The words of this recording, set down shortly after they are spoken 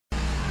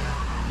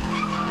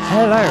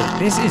Hello,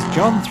 this is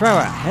John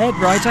Thrower, head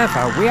writer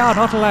for We Are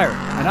Not Alone,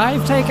 and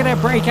I've taken a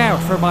break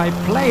out from my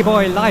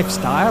Playboy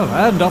lifestyle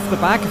earned off the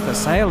back of the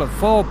sale of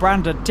 4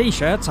 branded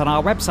t-shirts on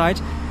our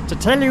website to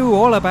tell you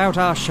all about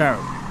our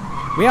show.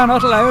 We Are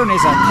Not Alone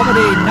is a comedy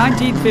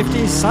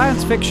 1950s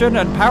science fiction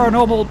and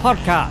paranormal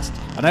podcast,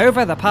 and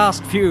over the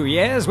past few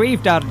years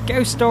we've done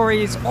ghost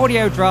stories,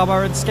 audio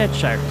drama and sketch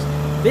shows.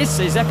 This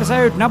is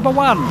episode number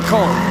 1,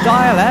 called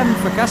Dial M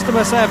for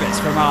Customer Service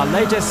from our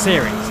latest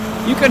series.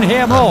 You can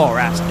hear more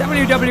at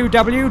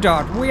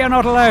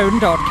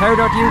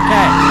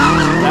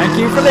www.wearenotalone.co.uk. Thank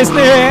you for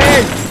listening!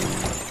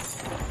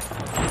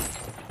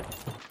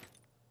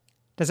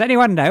 Does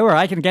anyone know where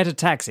I can get a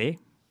taxi?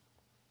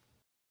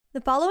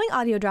 The following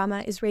audio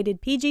drama is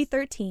rated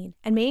PG-13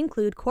 and may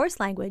include coarse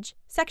language,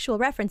 sexual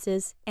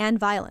references, and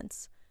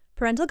violence.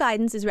 Parental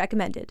guidance is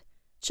recommended.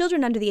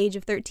 Children under the age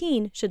of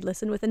 13 should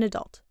listen with an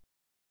adult.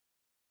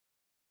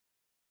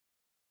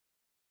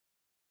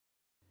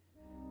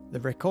 The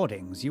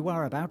recordings you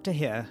are about to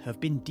hear have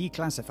been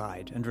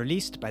declassified and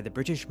released by the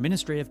British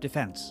Ministry of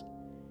Defence.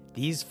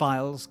 These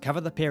files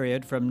cover the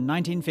period from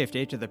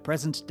 1950 to the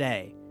present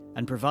day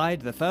and provide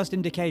the first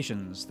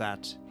indications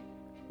that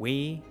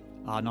we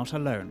are not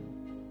alone.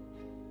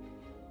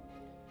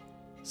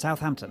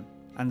 Southampton,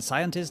 and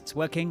scientists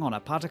working on a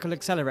particle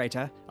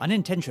accelerator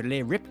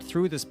unintentionally ripped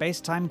through the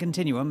space-time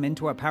continuum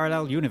into a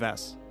parallel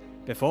universe.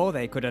 Before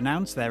they could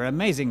announce their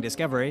amazing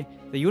discovery,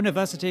 the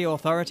university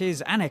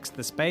authorities annexed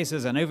the space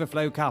as an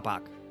overflow car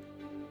park.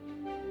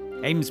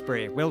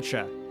 Amesbury,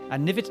 Wiltshire,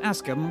 and Nivet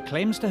Askham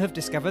claims to have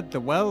discovered the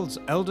world's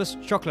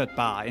oldest chocolate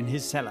bar in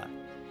his cellar.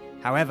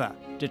 However,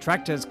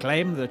 detractors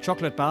claim the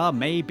chocolate bar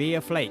may be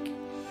a flake.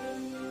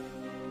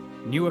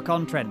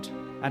 Newark-on-Trent,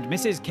 and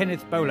Mrs.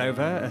 Kenneth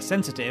Bowlover, a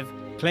sensitive,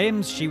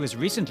 claims she was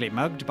recently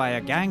mugged by a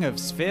gang of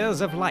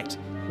spheres of light,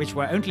 which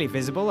were only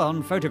visible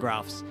on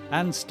photographs,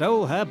 and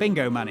stole her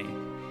bingo money.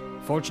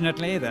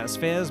 Fortunately, the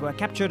spheres were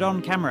captured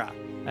on camera,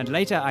 and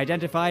later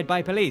identified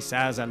by police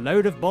as a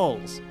load of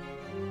balls.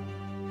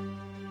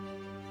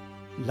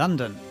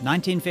 London,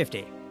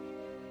 1950.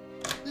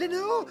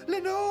 Lenore,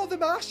 the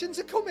Martians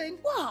are coming.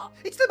 What?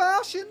 It's the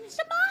Martians.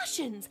 The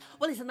Martians?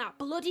 Well, isn't that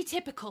bloody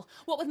typical?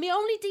 What with me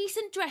only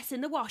decent dress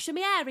in the wash and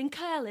my hair in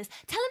curlers?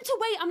 Tell them to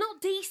wait, I'm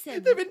not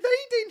decent. They're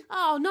invading.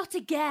 Oh, not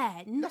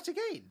again. Not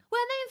again.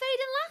 Weren't they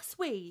invading last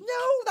week?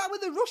 No, that were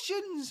the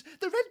Russians.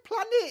 The Red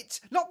Planet,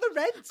 not the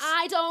Reds.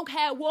 I don't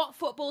care what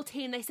football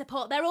team they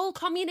support. They're all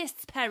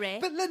communists, Perry.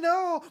 But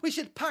Lenore, we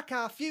should pack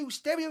our few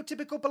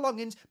stereotypical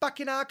belongings back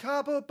in our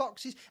cardboard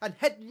boxes and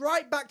head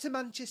right back to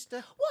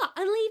Manchester. What?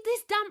 And leave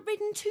this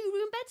damp-ridden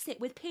 2-room bedsit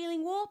with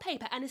peeling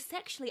wallpaper and a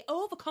sexually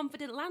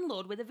overconfident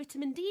landlord with a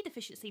vitamin D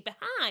deficiency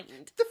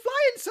behind? The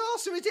flying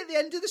saucer is at the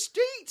end of the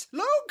street.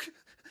 Look!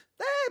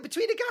 There,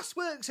 between the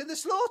gasworks and the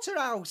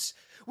slaughterhouse.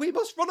 We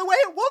must run away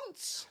at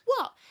once.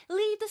 What?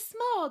 Leave the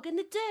smog and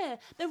the dirt,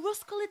 the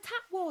rust-coloured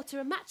tap water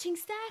and matching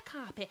stair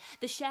carpet,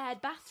 the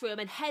shared bathroom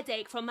and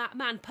headache from that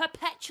man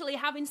perpetually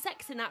having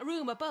sex in that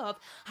room above.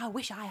 I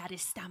wish I had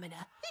his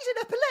stamina. He's an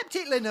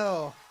epileptic,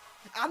 Lenore.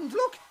 And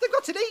look, they've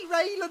got an heat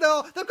ray,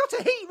 Lenore. They've got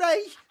a heat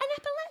ray. An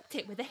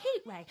epileptic with a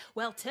heat ray?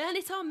 Well, turn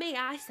it on me,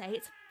 I say.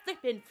 It's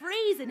flipping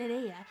freezing in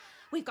here.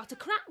 We've got a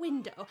cracked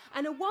window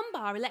and a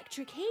 1-bar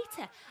electric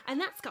heater, and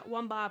that's got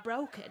 1 bar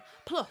broken,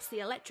 plus the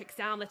electric's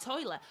down the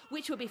toilet,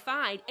 which would be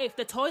fine if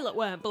the toilet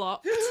weren't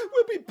blocked.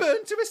 We'll be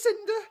burnt to a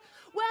cinder.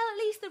 Well, at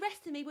least the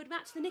rest of me would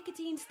match the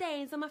nicotine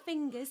stains on my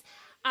fingers.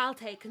 I'll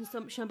take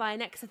consumption by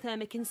an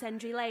exothermic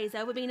incendiary laser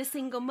over being a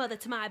single mother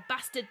to my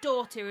bastard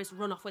daughter who's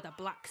run off with a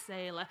black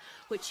sailor,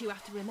 which you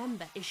have to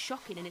remember is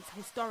shocking in its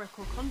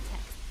historical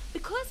context.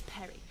 Because,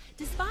 Perry,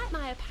 despite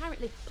my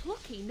apparently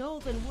plucky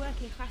northern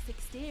working class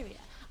exterior,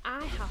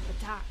 I have the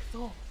dark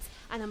thoughts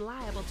and am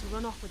liable to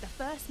run off with the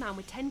first man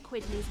with 10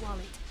 quid in his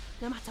wallet,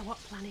 no matter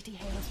what planet he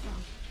hails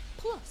from.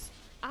 Plus,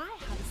 I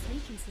have a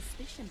sneaking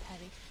suspicion,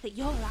 Perry, that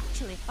you're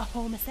actually a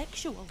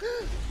homosexual.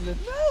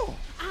 No.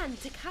 And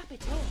to cap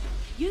it off,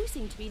 you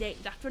seem to be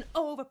named after an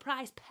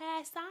overpriced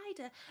pear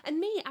cider, and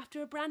me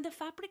after a brand of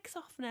fabric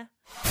softener.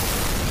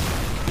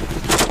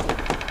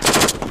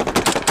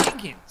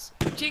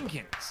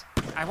 Jenkins,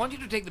 I want you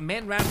to take the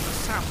men round to the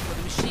south where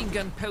the machine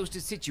gun post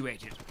is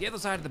situated, the other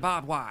side of the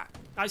barbed wire.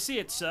 I see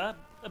it, sir.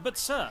 But,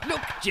 sir... Look,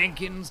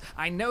 Jenkins,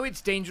 I know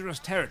it's dangerous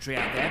territory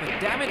out there,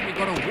 but damn it, we've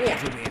got a war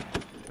to win.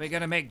 We're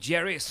going to make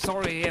Jerry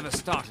sorry he ever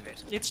started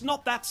it. It's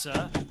not that,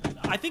 sir.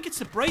 I think it's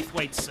the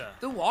Braithwaites, sir.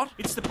 The what?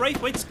 It's the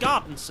Braithwaites'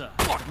 garden, sir.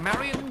 What,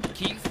 Marion and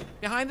Keith,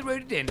 behind the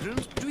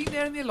rhododendrons, doing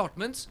there in the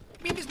allotments?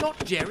 I mean, it's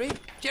not Jerry.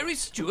 Jerry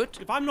Stewart.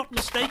 If I'm not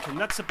mistaken,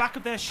 that's the back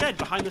of their shed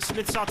behind the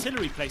Smiths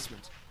artillery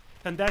placement.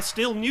 And they're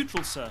still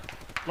neutral, sir.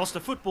 Lost a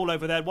football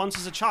over there once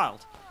as a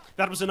child.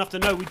 That was enough to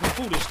know we'd be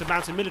foolish to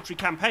mount a military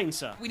campaign,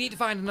 sir. We need to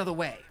find another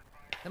way.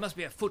 There must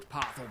be a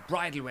footpath or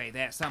bridleway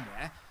there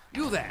somewhere.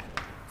 You there.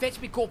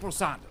 Fetch me Corporal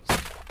Sanders.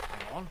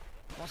 Hang on.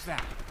 What's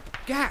that?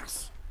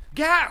 Gas!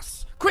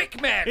 Gas! Quick,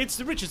 men! It's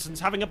the Richardsons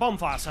having a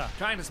bonfire, sir.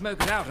 Trying to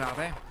smoke it out, are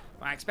they?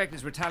 I expect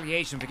it's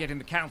retaliation for getting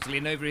the council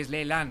in over his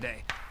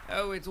Leylande.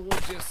 Oh, it's all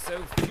just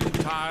so funereal.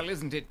 futile,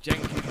 isn't it,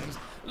 Jenkins?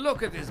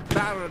 Look at this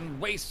barren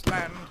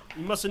wasteland.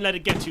 You mustn't let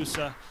it get to you,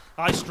 sir.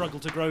 I struggle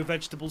to grow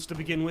vegetables to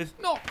begin with.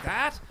 Not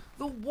that.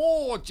 The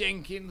war,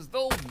 Jenkins,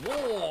 the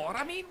war.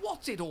 I mean,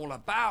 what's it all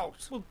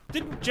about? Well,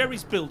 didn't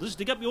Jerry's builders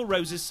dig up your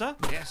roses, sir?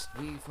 Lest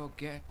we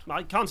forget.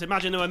 I can't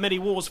imagine there were many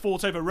wars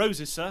fought over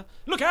roses, sir.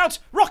 Look out!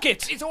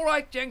 Rocket! It's all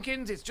right,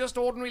 Jenkins. It's just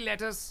ordinary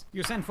letters.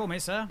 You sent for me,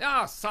 sir?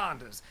 Ah,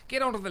 Sanders,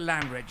 get onto the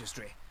land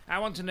registry. I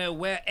want to know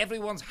where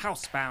everyone's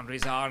house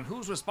boundaries are and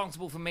who's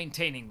responsible for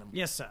maintaining them.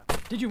 Yes, sir.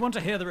 Did you want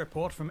to hear the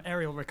report from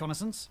aerial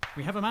reconnaissance?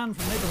 We have a man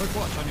from Neighbourhood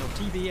Watch on your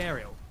TV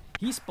aerial.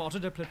 He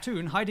spotted a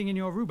platoon hiding in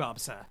your rhubarb,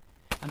 sir.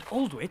 And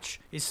Aldwych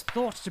is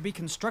thought to be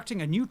constructing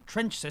a new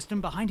trench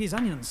system behind his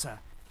onions, sir.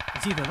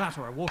 It's either that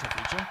or a water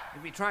feature.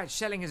 Have we tried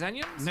shelling his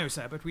onions? No,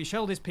 sir, but we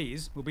shelled his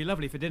peas. Will be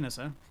lovely for dinner,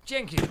 sir.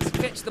 Jenkins,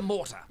 fetch the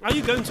mortar. Are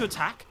you going to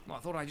attack? Well, I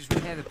thought I'd just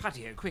repair the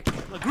patio quickly.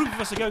 A group of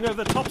us are going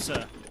over the top,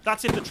 sir.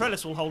 That's if the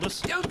trellis will hold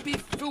us. Don't be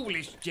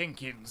foolish,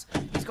 Jenkins.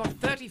 He's got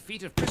 30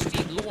 feet of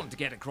pristine lawn to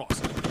get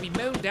across. It'll be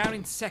mown down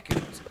in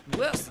seconds.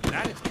 Worse than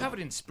that, it's covered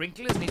in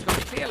sprinklers and he's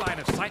got a clear line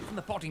of sight from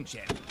the potting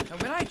shed.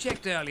 And when I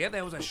checked earlier,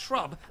 there was a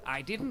shrub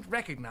I didn't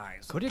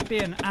recognise. Could it be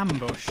an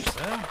ambush,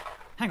 sir?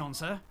 Hang on,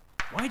 sir.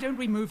 Why don't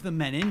we move the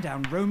men in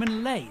down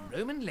Roman Lane?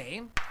 Roman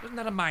Lane? Wasn't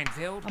that a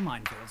minefield? A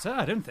minefield, sir?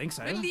 I don't think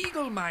so. A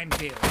legal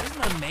minefield.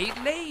 Isn't it a made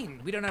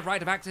lane? We don't have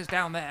right of access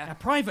down there. A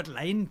private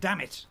lane,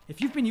 damn it. If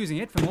you've been using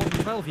it for more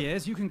than 12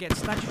 years, you can get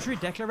statutory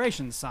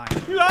declarations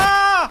signed.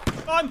 Ah!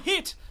 I'm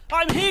hit!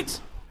 I'm hit!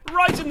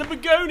 Right in the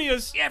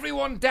begonias!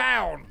 Everyone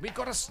down! We've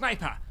got a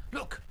sniper.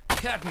 Look,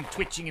 curtain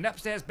twitching in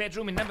upstairs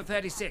bedroom in number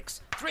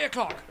 36. 3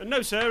 o'clock.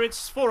 No, sir,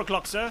 it's 4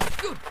 o'clock, sir.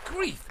 Good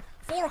grief!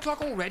 4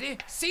 o'clock already?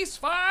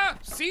 Ceasefire!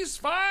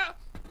 Ceasefire!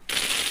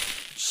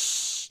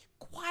 Shh!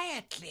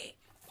 Quietly.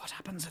 What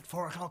happens at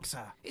 4 o'clock,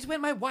 sir? It's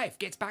when my wife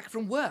gets back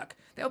from work.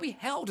 There'll be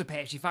hell to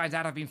pay if she finds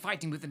out I've been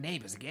fighting with the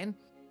neighbours again.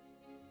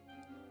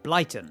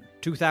 Blyton,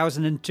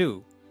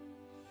 2002.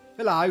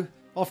 Hello.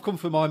 I've come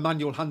for my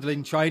manual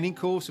handling training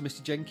course with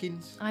Mr.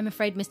 Jenkins. I'm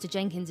afraid Mr.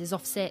 Jenkins is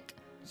off sick.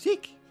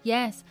 Sick?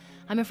 Yes,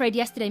 I'm afraid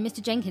yesterday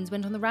Mr. Jenkins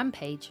went on the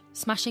rampage,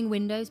 smashing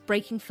windows,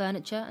 breaking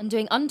furniture, and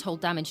doing untold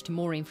damage to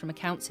Maureen from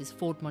Accounts'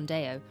 Ford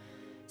Mondeo.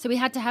 So we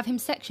had to have him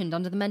sectioned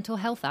under the Mental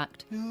Health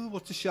Act. Oh,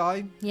 what a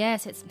shame.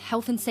 Yes, it's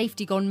health and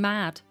safety gone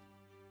mad.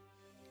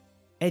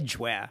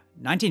 Edgware,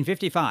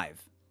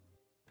 1955.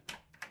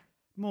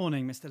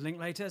 Morning, Mr.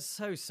 Linklater.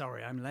 So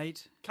sorry I'm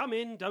late. Come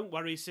in, don't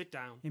worry, sit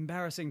down.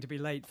 Embarrassing to be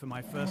late for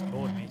my first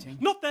board meeting.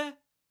 Not there!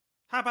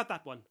 How about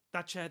that one?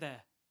 That chair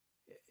there.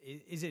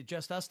 Is it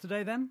just us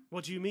today, then?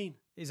 What do you mean?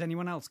 Is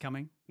anyone else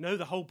coming? No,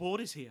 the whole board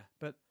is here.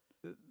 But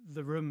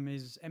the room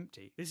is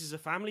empty. This is a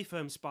family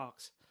firm,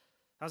 Sparks.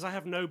 As I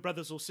have no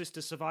brothers or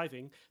sisters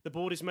surviving, the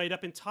board is made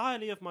up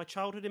entirely of my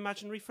childhood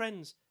imaginary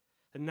friends.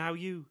 And now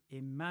you.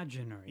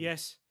 Imaginary?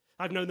 Yes,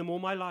 I've known them all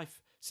my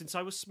life, since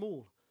I was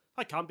small.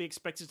 I can't be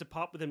expected to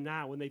part with them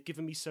now when they've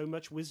given me so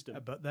much wisdom.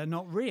 But they're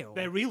not real.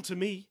 They're real to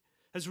me,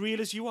 as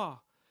real as you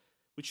are,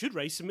 which should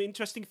raise some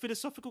interesting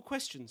philosophical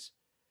questions.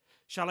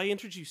 Shall I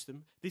introduce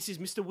them? This is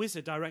Mr.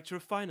 Whizzer, Director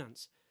of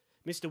Finance.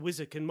 Mr.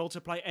 Whizzer can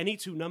multiply any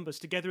two numbers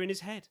together in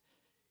his head.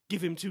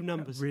 Give him two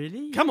numbers.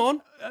 Really? Come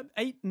on!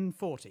 8 and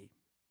 40.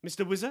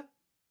 Mr. Whizzer?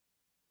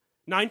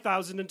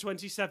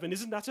 9,027.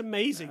 Isn't that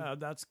amazing?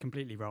 That's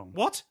completely wrong.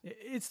 What?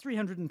 It's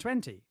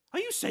 320. Are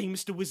you saying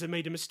Mr. Whizzer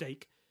made a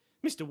mistake?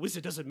 Mr.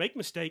 Whizzer doesn't make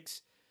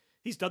mistakes.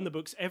 He's done the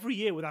books every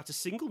year without a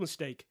single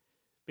mistake.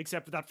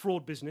 Except for that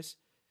fraud business.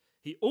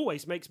 He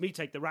always makes me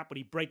take the rap when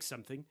he breaks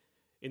something.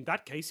 In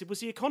that case, it was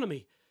the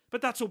economy. But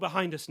that's all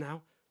behind us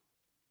now.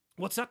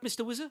 What's that,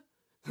 Mr. Whizzer?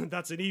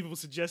 That's an evil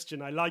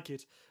suggestion. I like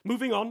it.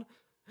 Moving on.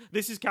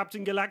 This is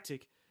Captain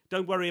Galactic.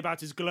 Don't worry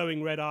about his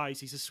glowing red eyes.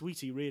 He's a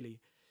sweetie,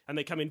 really. And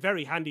they come in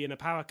very handy in a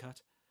power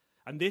cut.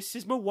 And this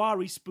is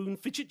Mawari Spoon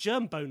Fidget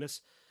Germ bonus.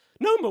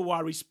 No,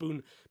 Mawari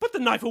Spoon. Put the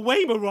knife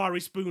away,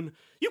 Mawari Spoon.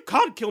 You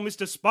can't kill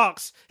Mr.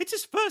 Sparks. It's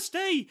his first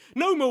day.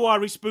 No,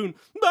 Mawari Spoon.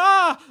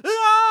 Ah!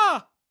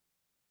 Ah!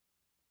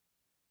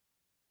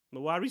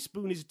 Mawari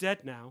Spoon is dead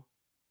now.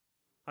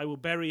 I will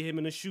bury him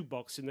in a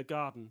shoebox in the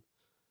garden.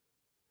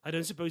 I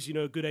don't suppose you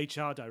know a good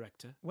HR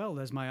director? Well,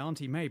 there's my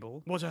Auntie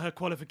Mabel. What are her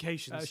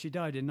qualifications? She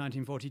died in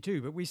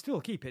 1942, but we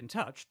still keep in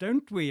touch,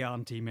 don't we,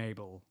 Auntie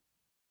Mabel?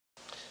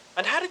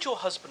 And how did your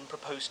husband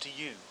propose to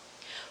you?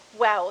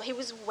 Well, he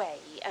was away,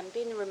 and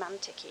being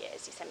romantic he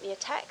is, he sent me a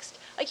text.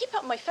 I keep it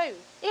on my phone.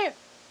 Here.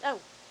 Oh,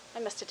 I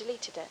must have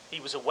deleted it. He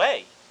was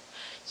away?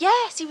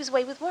 Yes, he was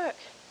away with work.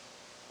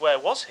 Where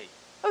was he?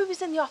 Oh, he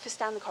was in the office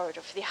down the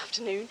corridor for the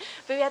afternoon.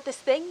 But we had this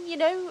thing, you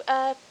know,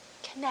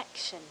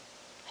 connection.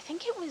 I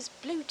think it was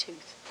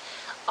Bluetooth.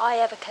 I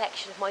have a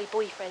collection of my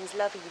boyfriend's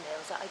love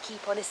emails that I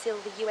keep on a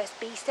silver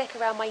USB stick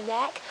around my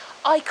neck.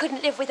 I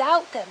couldn't live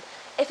without them.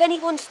 If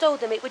anyone stole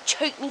them, it would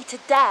choke me to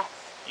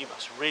death. You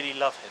must really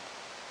love him.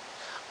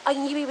 I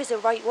knew he was the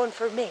right one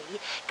for me,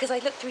 because I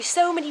looked through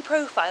so many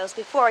profiles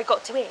before I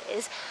got to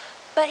his,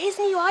 but his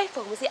new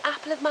iPhone was the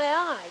apple of my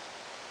eye.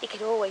 He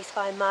could always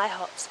find my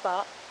hot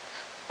spot.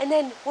 And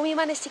then, when we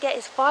managed to get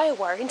his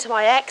FireWire into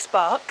my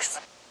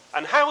Xbox...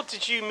 And how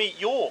did you meet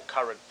your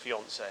current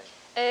fiancé?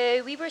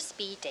 Oh, we were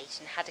speed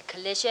dating, had a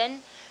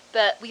collision,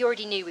 but we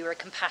already knew we were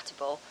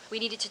compatible. We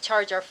needed to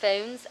charge our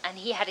phones, and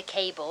he had a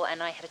cable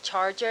and I had a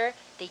charger.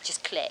 They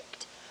just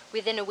clicked.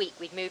 Within a week,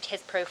 we'd moved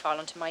his profile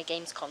onto my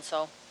games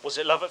console. Was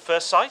it love at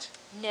first sight?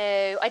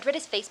 No, I'd read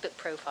his Facebook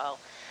profile.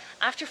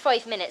 After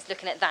 5 minutes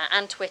looking at that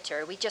and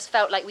Twitter, we just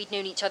felt like we'd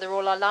known each other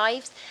all our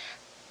lives.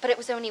 But it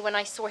was only when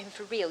I saw him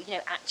for real,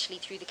 actually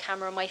through the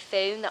camera on my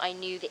phone, that I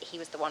knew that he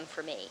was the one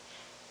for me.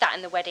 That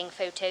and the wedding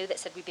photo that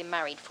said we'd been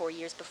married 4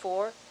 years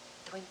before.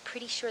 Though I'm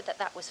pretty sure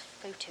that was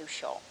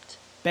photoshopped.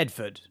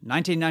 Bedford,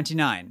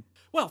 1999.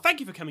 Well, thank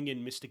you for coming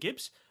in, Mr.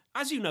 Gibbs.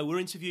 As you know, we're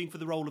interviewing for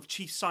the role of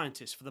Chief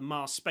Scientist for the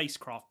Mars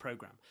spacecraft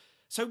programme.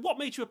 So what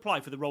made you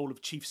apply for the role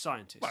of Chief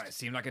Scientist? Well, it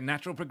seemed like a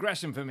natural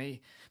progression for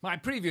me. My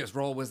previous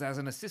role was as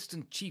an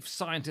assistant chief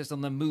scientist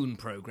on the Moon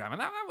program, and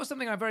that was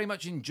something I very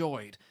much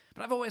enjoyed.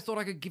 But I've always thought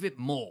I could give it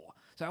more.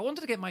 So I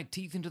wanted to get my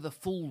teeth into the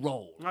full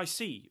role. I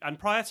see. And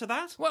prior to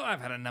that? Well,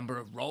 I've had a number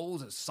of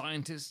roles as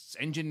scientists,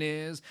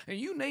 engineers, and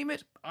you name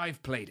it,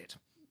 I've played it.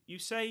 You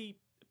say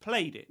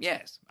played it?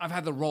 Yes, I've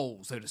had the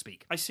role, so to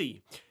speak. I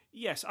see.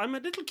 Yes, I'm a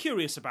little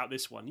curious about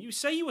this one. You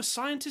say you were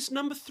scientist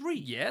number 3.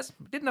 Yes,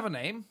 didn't have a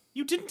name.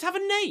 You didn't have a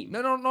name?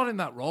 No, not in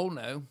that role,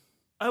 no.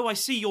 Oh, I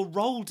see. Your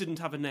role didn't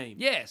have a name.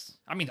 Yes.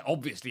 I mean,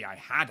 obviously I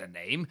had a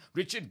name.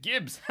 Richard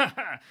Gibbs.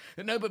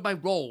 No, but my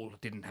role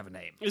didn't have a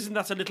name. Isn't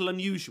that a little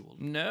unusual?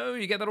 No,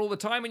 you get that all the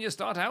time when you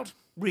start out.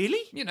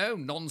 Really?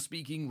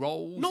 Non-speaking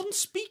roles.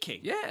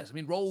 Non-speaking? Yes, I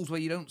mean roles where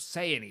you don't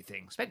say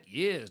anything. Spent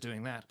years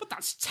doing that. But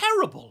that's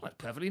terrible. That's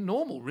perfectly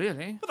normal,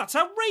 really. But that's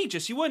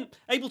outrageous. You weren't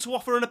able to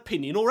offer an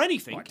opinion or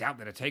anything. Well, I doubt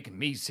they'd have taken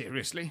me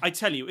seriously. I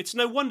tell you, it's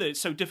no wonder it's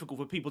so difficult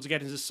for people to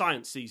get into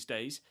science these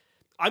days.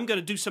 I'm going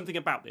to do something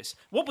about this.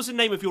 What was the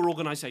name of your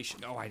organisation?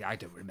 Oh, I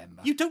don't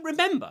remember. You don't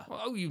remember?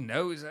 Well,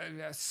 it's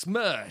a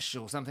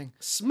Smirsh or something.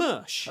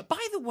 Smirsh?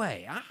 By the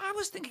way, I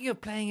was thinking of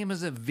playing him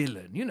as a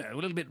villain, a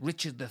little bit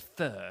Richard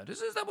III.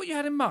 Is that what you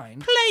had in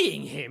mind?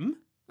 Playing him?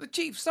 The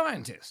chief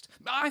scientist.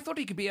 I thought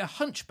he could be a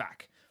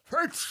hunchback.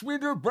 Fetch me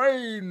the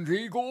brains,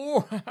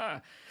 Igor.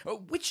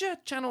 Which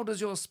channel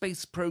does your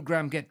space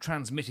program get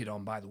transmitted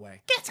on, by the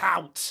way? Get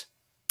out!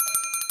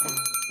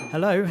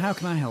 Hello, how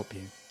can I help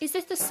you? Is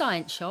this the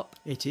science shop?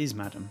 It is,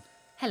 madam.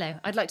 Hello,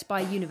 I'd like to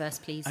buy a universe,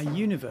 please. A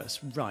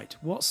universe, right.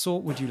 What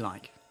sort would you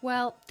like?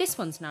 Well, this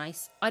one's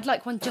nice. I'd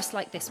like one just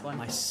like this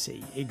one. I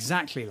see.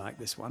 Exactly like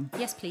this one.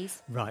 Yes,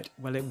 please. Right.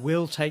 Well, it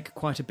will take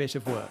quite a bit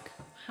of work.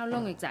 How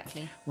long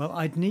exactly? Well,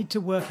 I'd need to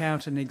work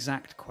out an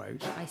exact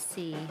quote. I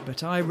see.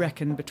 But I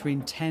reckon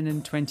between 10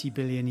 and 20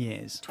 billion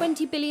years.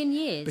 20 billion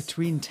years?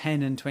 Between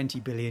 10 and 20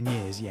 billion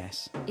years,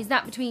 yes. Is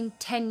that between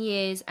 10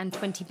 years and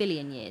 20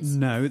 billion years?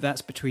 No,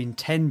 that's between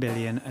 10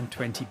 billion and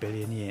 20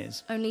 billion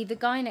years. Only the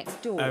guy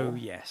next door... Oh,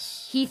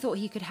 yes. He thought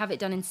he could have it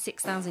done in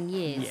 6,000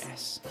 years.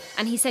 Yes.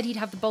 And he said he'd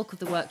have the bulk of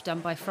the work done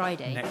by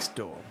Friday. Next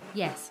door.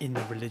 Yes. In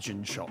the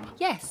religion shop.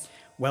 Yes.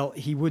 Well,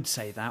 he would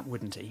say that,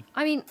 wouldn't he?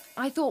 I mean,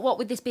 I thought what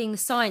with this being the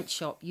science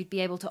shop, you'd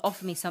be able to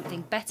offer me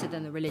something better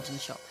than the religion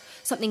shop.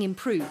 Something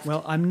improved.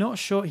 Well, I'm not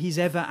sure he's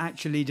ever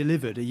actually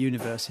delivered a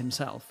universe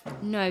himself.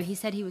 No, he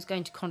said he was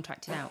going to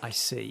contract it out. I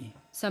see.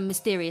 Some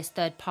mysterious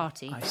third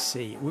party. I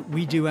see.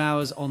 We do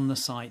ours on the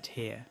site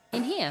here.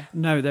 In here?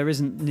 No, there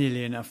isn't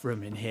nearly enough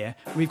room in here.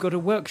 We've got a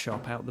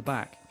workshop out the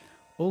back.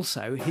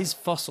 Also, his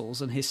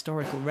fossils and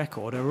historical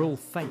record are all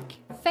fake.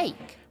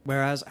 Fake?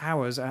 Whereas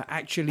ours are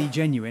actually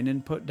genuine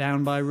and put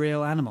down by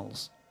real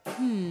animals.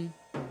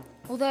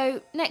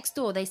 Although, next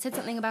door they said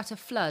something about a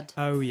flood.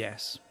 Oh,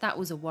 yes. That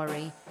was a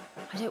worry.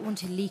 I don't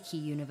want a leaky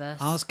universe.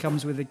 Ours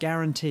comes with a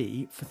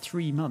guarantee for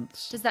 3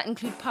 months. Does that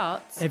include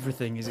parts?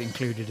 Everything is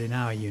included in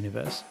our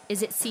universe.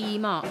 Is it CE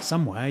marked?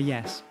 Somewhere,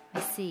 yes. I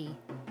see.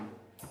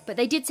 But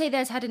they did say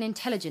theirs had an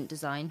intelligent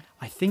design.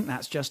 I think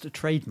that's just a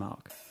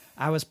trademark.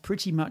 Ours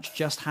pretty much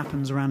just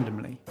happens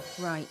randomly.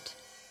 Right.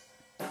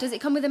 Does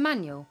it come with a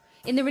manual?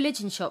 In the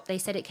religion shop, they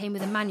said it came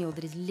with a manual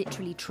that is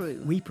literally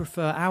true. We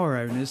prefer our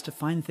owners to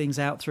find things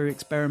out through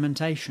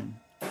experimentation.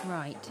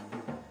 Right.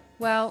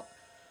 Well,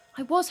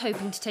 I was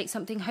hoping to take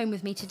something home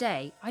with me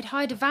today. I'd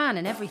hired a van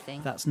and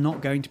everything. That's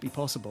not going to be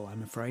possible,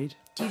 I'm afraid.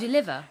 Do you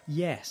deliver?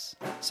 Yes.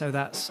 So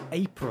that's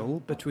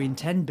April between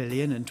 10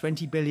 billion and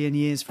 20 billion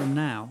years from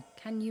now.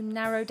 Can you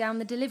narrow down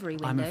the delivery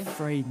window? I'm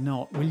afraid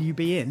not. Will you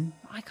be in?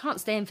 I can't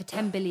stay in for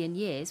 10 billion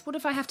years. What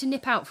if I have to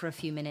nip out for a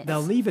few minutes?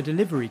 They'll leave a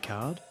delivery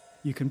card.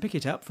 You can pick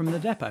it up from the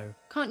depot.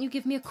 Can't you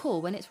give me a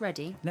call when it's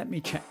ready? Let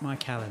me check my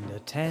calendar.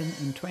 10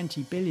 and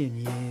 20 billion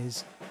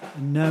years.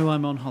 No,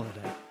 I'm on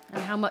holiday.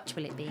 And how much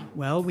will it be?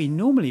 Well, we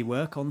normally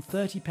work on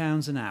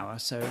 £30 an hour,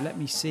 so let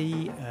me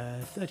see,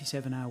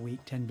 37-hour week,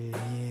 10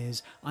 billion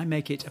years. I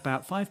make it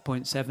about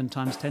 5.7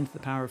 times 10 to the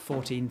power of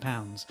 14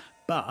 pounds.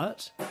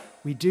 But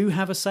we do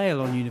have a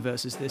sale on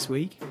universes this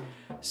week,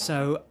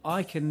 so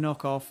I can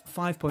knock off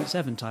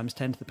 5.7 times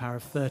 10 to the power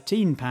of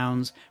 13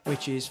 pounds,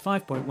 which is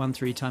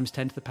 5.13 times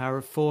 10 to the power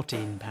of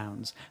 14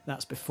 pounds.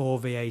 That's before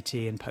VAT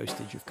and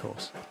postage, of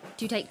course.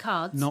 Do you take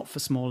cards? Not for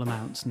small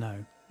amounts,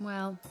 no.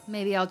 Well,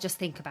 maybe I'll just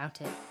think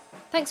about it.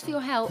 Thanks for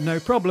your help. No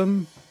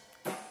problem.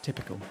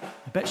 Typical.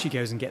 I bet she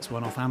goes and gets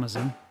one off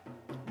Amazon.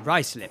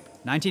 Ruislip,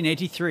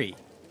 1983.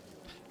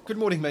 Good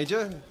morning,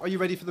 Major. Are you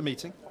ready for the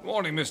meeting?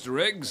 Morning, Mr.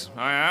 Riggs.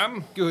 I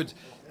am. Good.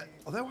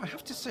 Although I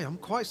have to say, I'm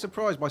quite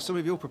surprised by some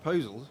of your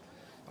proposals.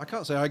 I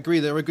can't say I agree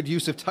they're a good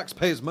use of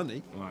taxpayers'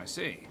 money. Oh, I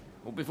see.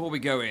 Well, before we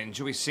go in,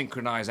 shall we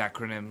synchronise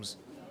acronyms?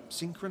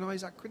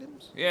 Synchronise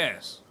acronyms?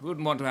 Yes.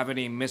 Wouldn't want to have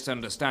any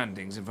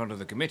misunderstandings in front of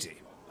the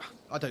committee.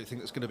 I don't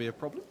think that's going to be a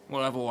problem.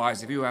 Well,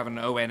 otherwise, if you have an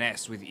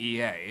ONS with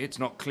EA, it's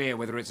not clear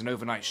whether it's an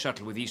overnight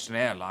shuttle with Eastern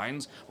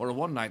Airlines or a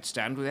one-night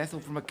stand with Ethel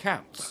from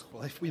accounts.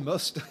 Well, if we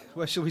must,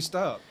 where shall we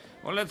start?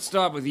 Well, let's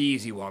start with the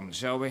easy ones,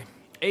 shall we?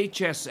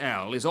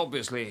 HSL is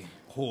obviously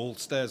Hall,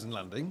 stairs and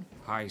landing.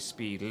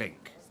 high-speed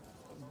link.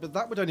 But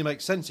that would only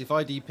make sense if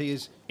IDP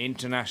is...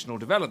 International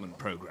Development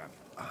Programme.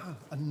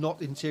 and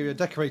not interior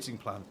decorating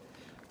plan.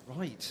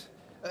 Right.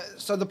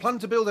 So the plan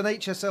to build an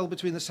HSL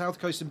between the South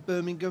Coast and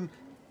Birmingham...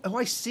 Oh,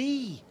 I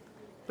see.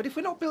 But if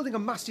we're not building a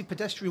massive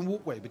pedestrian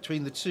walkway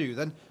between the two,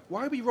 then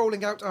why are we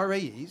rolling out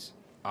RAEs?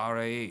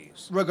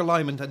 RAEs. Rug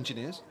alignment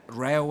engineers.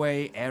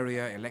 Railway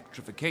Area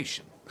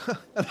Electrification.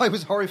 And I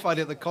was horrified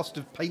at the cost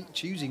of paint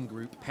choosing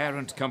group.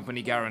 Parent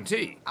company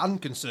guarantee.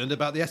 And concerned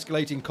about the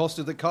escalating cost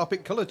of the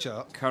carpet colour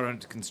chart.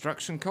 Current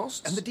construction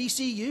costs. And the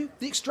DCU.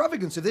 The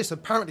extravagance of this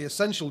apparently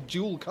essential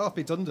dual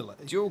carpet underlay.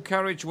 Dual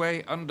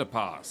carriageway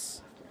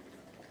underpass.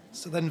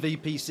 So then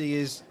VPC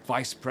is...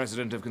 Vice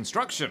President of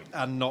Construction.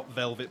 And not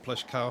velvet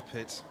plush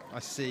carpet. I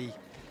see.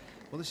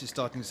 Well, this is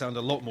starting to sound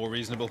a lot more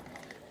reasonable.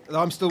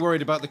 I'm still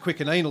worried about the quick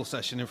and anal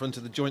session in front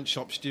of the joint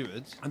shop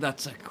stewards. And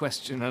that's a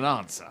question and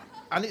answer.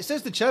 And it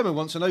says the chairman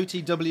wants an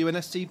OTW and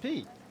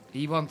SCP.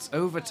 He wants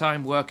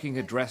overtime working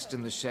addressed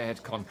in the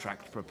shared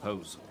contract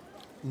proposal.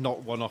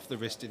 Not one off the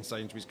wrist in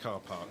Sainsbury's car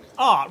park.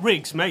 Ah,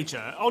 Riggs,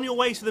 Major. On your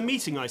way to the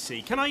meeting, I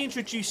see. Can I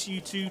introduce you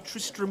to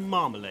Tristram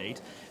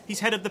Marmalade? He's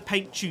head of the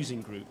paint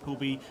choosing group, who'll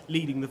be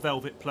leading the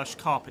velvet plush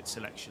carpet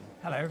selection.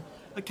 Hello.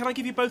 Can I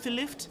give you both a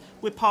lift?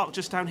 We're parked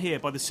just down here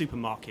by the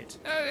supermarket.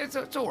 It's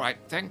all right,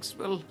 thanks.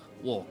 We'll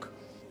walk.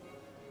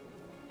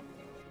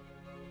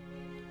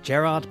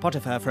 Gerard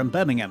Potiphar from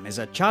Birmingham is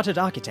a chartered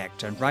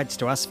architect and writes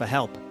to us for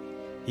help.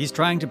 He's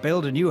trying to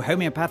build a new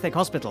homeopathic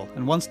hospital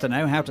and wants to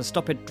know how to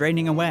stop it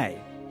draining away.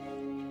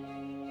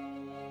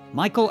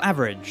 Michael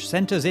Average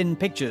sent us in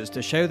pictures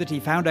to show that he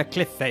found a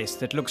cliff face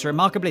that looks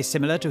remarkably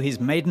similar to his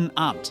maiden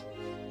aunt.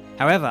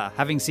 However,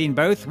 having seen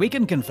both, we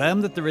can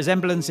confirm that the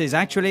resemblance is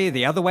actually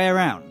the other way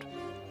around.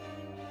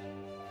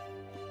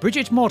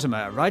 Bridget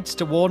Mortimer writes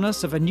to warn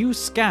us of a new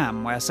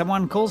scam where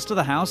someone calls to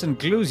the house and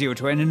glues you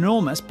to an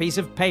enormous piece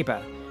of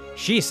paper.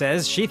 She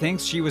says she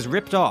thinks she was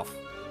ripped off.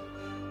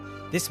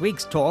 This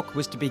week's talk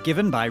was to be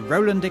given by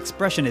Roland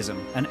Expressionism,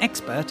 an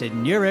expert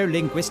in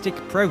neuro-linguistic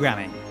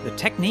programming, the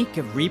technique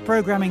of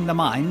reprogramming the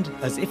mind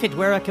as if it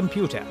were a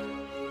computer.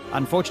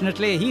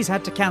 Unfortunately, he's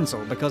had to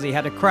cancel because he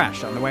had a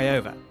crash on the way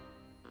over.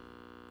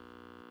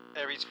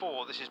 Ares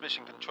 4, this is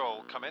Mission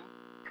Control. Come in.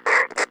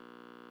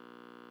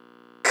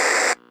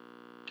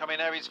 Come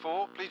in, Ares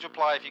 4. Please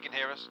reply if you can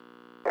hear us.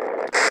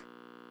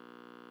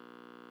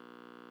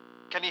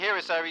 Can you hear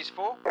us, Ares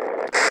 4?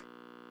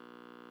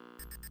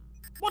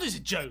 What is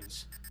it,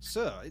 Jones?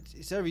 Sir,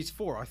 it's Ares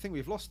 4. I think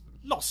we've lost them.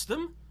 Lost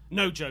them?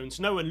 No, Jones,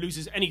 no one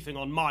loses anything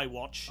on my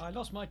watch. I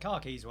lost my car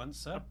keys once,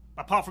 sir.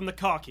 Apart from the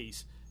car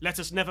keys. Let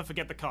us never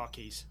forget the car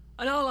keys.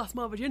 And I lost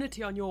my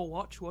virginity on your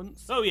watch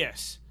once. Oh,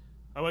 yes.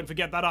 I won't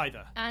forget that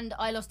either. And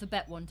I lost a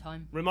bet one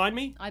time. Remind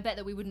me? I bet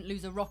that we wouldn't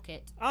lose a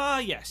rocket. Ah,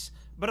 yes.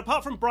 But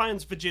apart from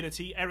Brian's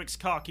virginity, Eric's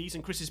car keys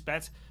and Chris's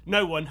bet,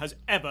 no one has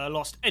ever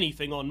lost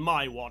anything on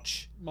my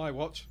watch. My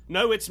watch?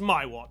 No, it's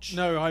my watch.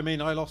 No, I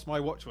mean I lost my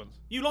watch once.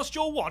 You lost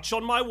your watch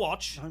on my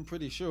watch? I'm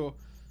pretty sure.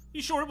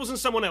 You sure it wasn't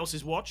someone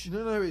else's watch?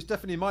 No, it's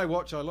definitely my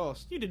watch I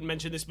lost. You didn't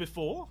mention this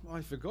before.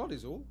 I forgot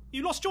is all.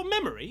 You lost your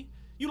memory?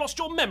 You lost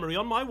your memory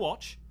on my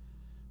watch?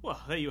 Well,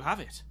 there you have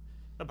it.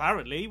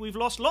 Apparently, we've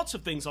lost lots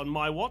of things on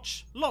my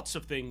watch. Lots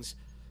of things.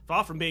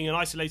 Far from being an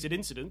isolated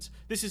incident,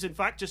 this is in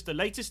fact just the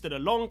latest in a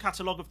long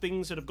catalogue of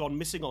things that have gone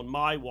missing on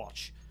my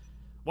watch.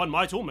 One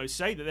might almost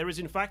say that there is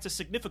in fact a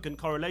significant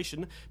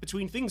correlation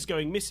between things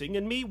going missing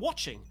and me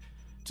watching,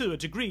 to a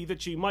degree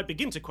that you might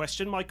begin to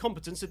question my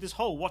competence at this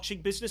whole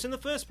watching business in the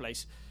first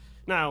place.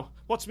 Now,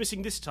 what's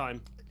missing this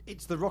time?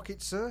 It's the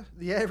rocket, sir.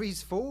 The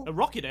Ares 4. A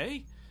rocket, eh?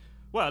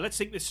 Well, let's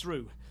think this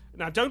through.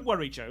 Now, don't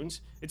worry, Jones.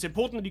 It's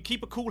important that you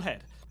keep a cool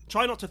head.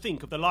 Try not to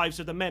think of the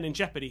lives of the men in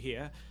jeopardy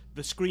here.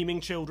 The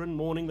screaming children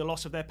mourning the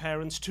loss of their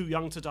parents too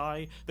young to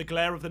die, the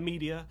glare of the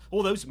media,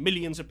 all those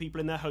millions of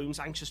people in their homes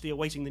anxiously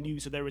awaiting the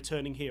news of their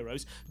returning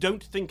heroes.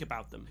 Don't think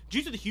about them.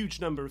 Due to the huge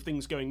number of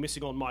things going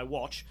missing on my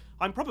watch,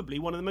 I'm probably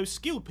one of the most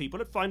skilled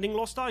people at finding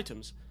lost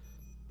items.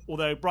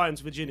 Although Brian's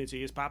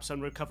virginity is perhaps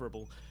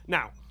unrecoverable.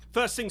 Now,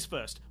 first things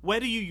first, where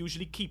do you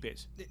usually keep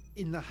it?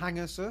 In the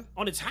hangar, sir?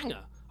 On its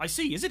hanger? I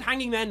see. Is it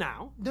hanging there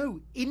now?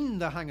 No, in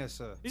the hangar,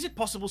 sir. Is it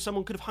possible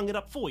someone could have hung it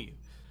up for you?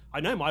 I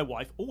know my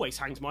wife always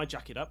hangs my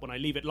jacket up when I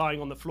leave it lying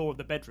on the floor of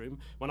the bedroom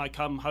when I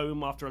come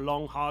home after a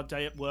long, hard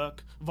day at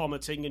work,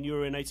 vomiting and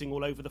urinating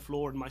all over the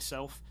floor and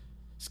myself,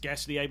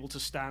 scarcely able to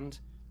stand.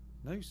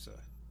 No, sir.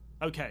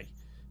 OK,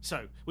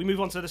 so we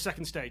move on to the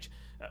second stage.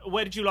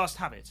 Where did you last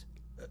have it?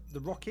 The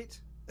rocket?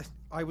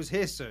 I was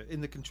here, sir, in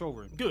the control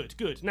room. Good.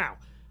 Now,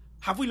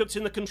 have we looked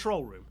in the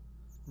control room?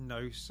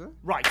 No, sir.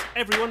 Right,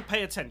 everyone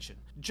pay attention.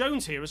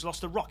 Jones here has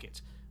lost a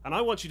rocket, and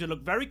I want you to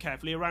look very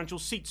carefully around your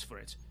seats for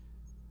it.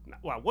 Now,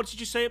 well, what did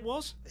you say it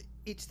was?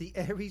 It's the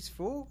Ares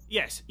 4?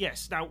 Yes.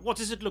 Now, what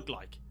does it look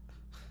like?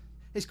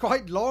 It's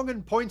quite long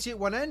and pointy at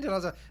one end and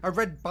has a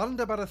red band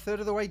about a third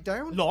of the way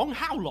down. Long?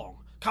 How long?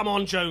 Come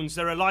on, Jones,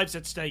 there are lives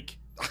at stake.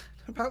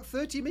 About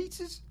 30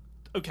 metres?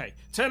 OK,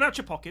 turn out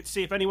your pockets,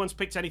 see if anyone's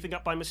picked anything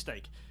up by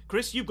mistake.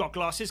 Chris, you've got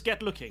glasses,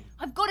 get looking.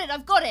 I've got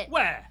it.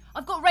 Where?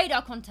 I've got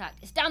radar contact.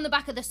 It's down the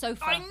back of the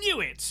sofa. I knew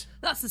it!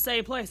 That's the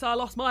same place I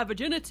lost my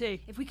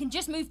virginity. If we can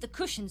just move the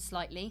cushions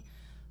slightly.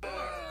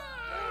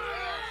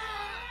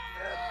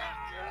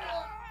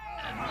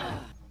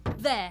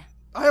 There.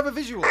 I have a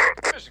visual.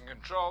 Mission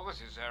Control,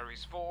 this is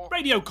Ares 4.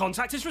 Radio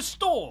contact is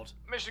restored.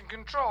 Mission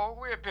Control,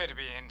 we appear to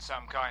be in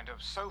some kind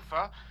of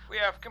sofa. We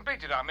have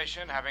completed our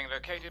mission, having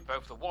located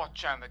both the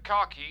watch and the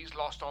car keys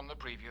lost on the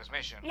previous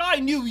mission. I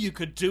knew you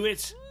could do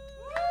it.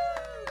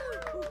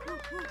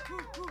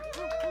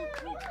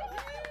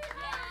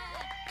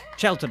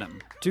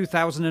 Cheltenham,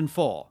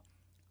 2004.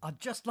 I'd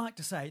just like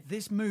to say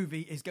this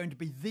movie is going to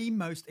be the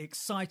most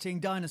exciting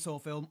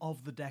dinosaur film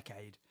of the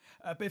decade.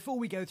 Before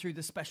we go through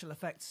the special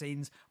effects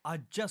scenes,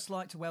 I'd just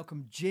like to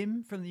welcome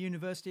Jim from the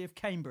University of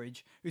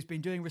Cambridge, who's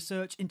been doing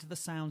research into the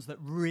sounds that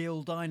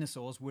real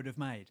dinosaurs would have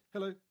made.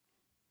 Hello.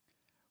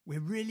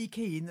 We're really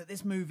keen that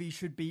this movie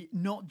should be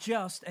not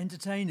just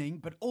entertaining,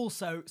 but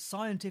also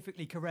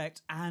scientifically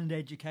correct and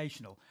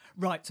educational.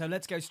 Right, so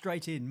let's go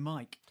straight in.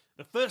 Mike.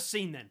 The first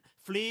scene then,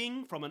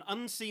 fleeing from an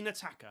unseen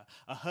attacker,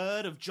 a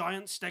herd of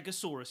giant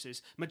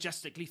stegosauruses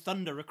majestically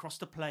thunder across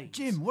the plains.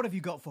 Jim, what have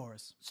you got for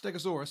us?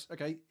 Stegosaurus.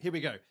 Okay, here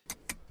we go.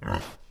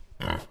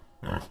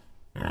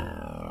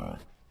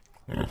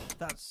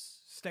 That's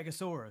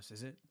Stegosaurus,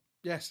 is it?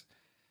 Yes.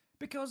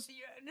 Because,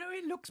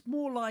 it looks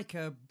more like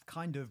a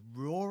kind of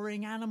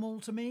roaring animal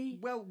to me.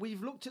 Well,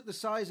 we've looked at the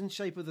size and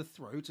shape of the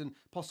throat and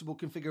possible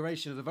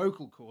configuration of the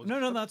vocal cords.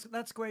 No,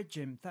 that's great,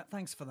 Jim.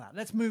 Thanks for that.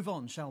 Let's move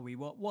on, shall we?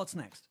 What's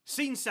next?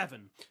 Scene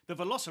 7. The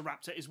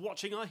Velociraptor is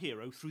watching our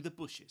hero through the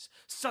bushes.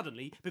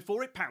 Suddenly,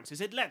 before it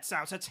pounces, it lets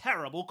out a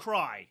terrible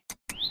cry.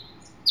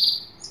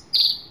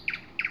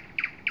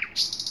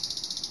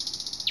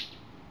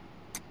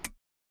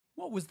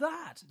 What was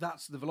that?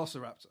 That's the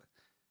Velociraptor.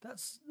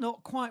 That's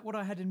not quite what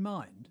I had in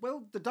mind.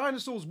 Well, the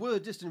dinosaurs were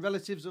distant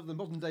relatives of the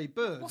modern-day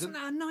birds. Wasn't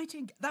that a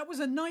nightingale? That was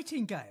a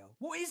nightingale.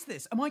 What is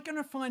this? Am I going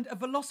to find a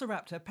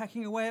velociraptor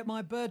pecking away at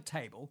my bird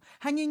table,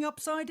 hanging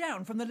upside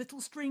down from the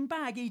little string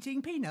bag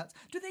eating peanuts?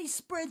 Do they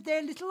spread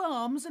their little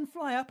arms and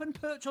fly up and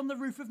perch on the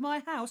roof of my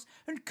house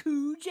and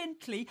coo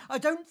gently? I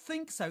don't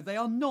think so. They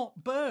are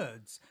not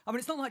birds. I mean,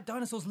 it's not like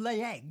dinosaurs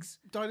lay eggs.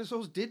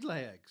 Dinosaurs did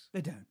lay eggs.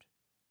 They don't.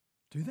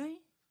 Do they?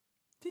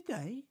 Did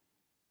they?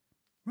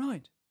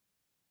 Right,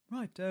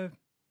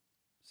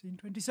 scene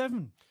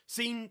 27.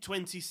 Scene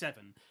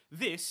 27.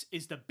 This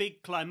is the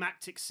big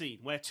climactic scene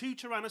where two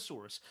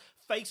Tyrannosaurus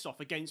face off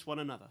against one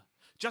another.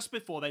 Just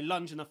before they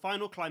lunge in the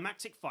final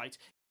climactic fight,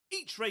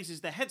 each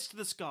raises their heads to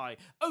the sky,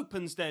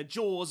 opens their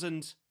jaws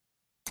and...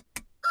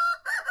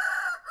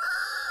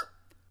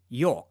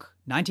 York,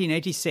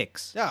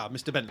 1986. Ah,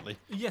 Mr. Bentley.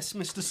 Yes,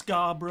 Mr.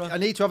 Scarborough. I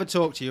need to have a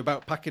talk to you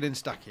about packing and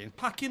stacking.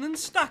 Packing and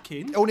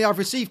stacking? Only I've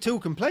received 2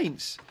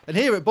 complaints. And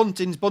here at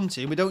Bunting's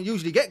Bunting, we don't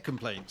usually get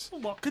complaints.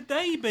 Well, what could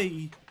they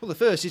be? Well, the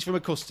first is from a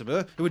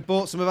customer who had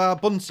bought some of our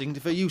bunting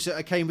for use at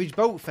a Cambridge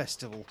boat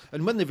festival.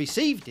 And when they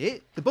received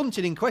it, the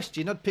bunting in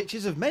question had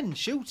pictures of men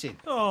shooting.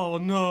 Oh,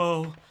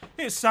 no.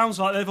 It sounds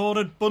like they've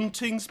ordered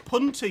Bunting's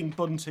punting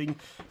bunting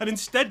and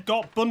instead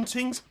got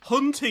Bunting's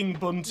hunting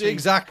bunting.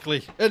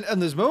 Exactly.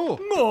 And there's more.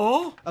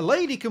 More? A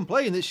lady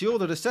complained that she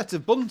ordered a set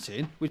of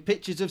bunting with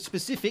pictures of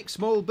specific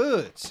small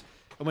birds.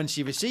 And when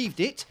she received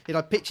it, it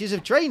had pictures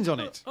of trains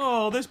on it.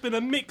 Oh, there's been a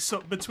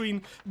mix-up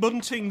between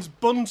Bunting's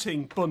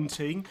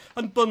bunting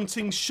and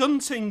Bunting's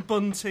shunting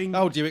bunting.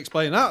 How do you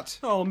explain that?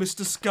 Oh,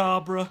 Mr.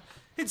 Scarborough,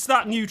 it's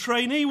that new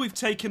trainee we've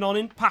taken on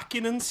in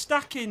packing and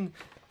stacking.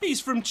 He's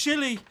from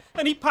Chile,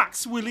 and he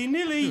packs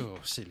willy-nilly. Oh,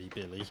 silly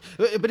Billy.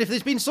 But if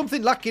there's been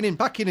something lacking in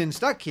packing and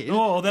stacking...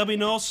 Oh, there'll be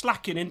no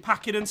slacking in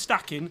packing and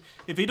stacking.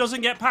 If he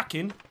doesn't get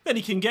packing, then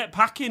he can get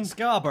packing.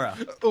 Scarborough.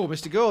 Oh,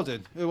 Mr.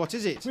 Gordon, what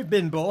is it? We've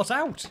been bought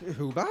out.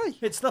 Who by?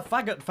 It's the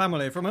Faggot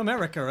family from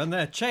America and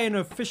their chain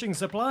of fishing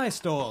supply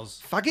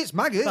stores. Faggots,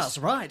 maggots? That's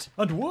right.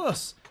 And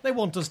worse, they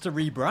want us to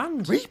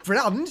rebrand.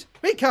 Rebrand?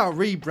 We can't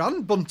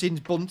rebrand Bunting's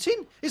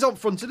Bunting. It's on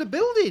front of the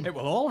building. It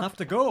will all have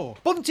to go.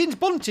 Bunting's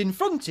Bunting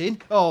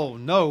fronting? Oh,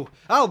 no.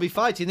 I'll be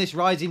fighting this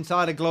rising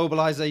tide of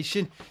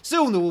globalisation.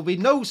 Soon there will be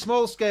no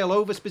small-scale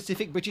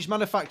over-specific British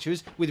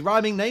manufacturers with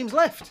rhyming names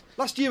left.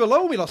 Last year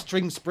alone we lost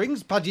String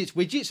Springs, Paget's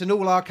Widgets and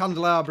all our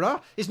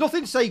candelabra. It's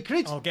nothing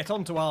sacred. I'll get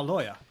on to our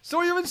lawyer.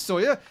 Sawyer and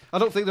Sawyer? I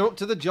don't think they're up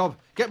to the job.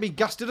 Get me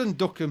Gaston and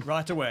Duckham.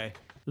 Right away.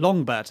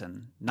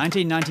 Longburton,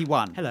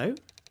 1991. Hello.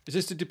 Is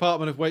this the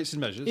Department of Weights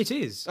and Measures? It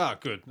is. Ah,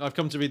 good. I've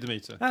come to read the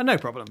meter. No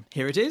problem.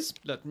 Here it is.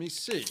 Let me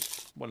see.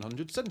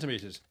 100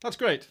 centimetres. That's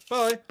great.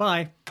 Bye.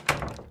 Bye.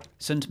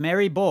 St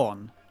Mary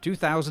Bourne,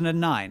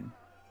 2009.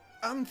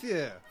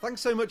 Anthea,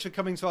 thanks so much for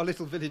coming to our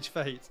little village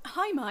fete.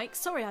 Hi, Mike.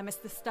 Sorry I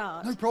missed the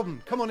start. No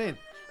problem. Come on in.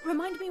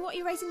 Remind me what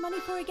you're raising money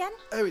for again?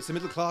 Oh, it's the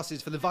middle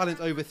classes for the violent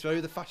overthrow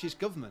of the fascist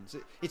government.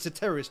 It's a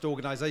terrorist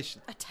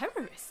organisation. A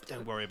terrorist?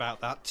 Don't worry about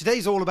that.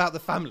 Today's all about the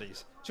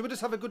families. Shall we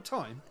just have a good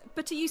time?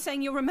 But are you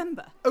saying you're a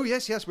member? Oh,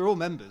 yes, we're all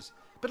members.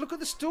 But look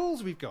at the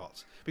stalls we've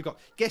got. We've got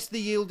Guess the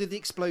Yield of the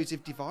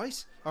Explosive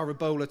Device, our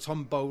Ebola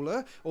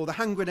Tombola, or the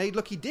Hand Grenade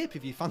Lucky Dip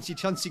if you fancy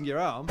chancing your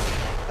arm.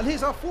 And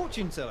here's our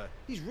fortune teller.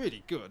 He's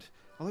really good.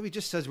 Although he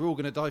just says we're all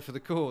going to die for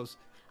the cause.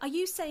 Are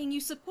you saying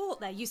you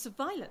support their use of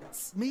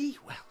violence? Me?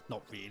 Well,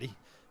 not really.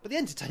 But the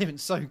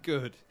entertainment's so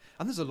good.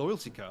 And there's a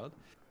loyalty card.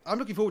 I'm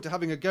looking forward to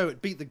having a go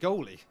at Beat the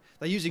Goalie.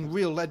 They're using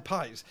real lead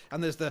pies.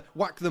 And there's the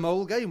Whack the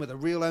Mole game with a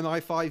real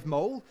MI5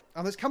 mole.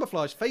 And there's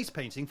camouflage face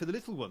painting for the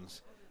little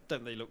ones.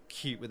 Don't they look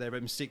cute with their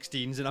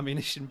M16s and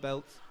ammunition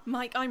belts?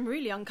 Mike, I'm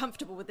really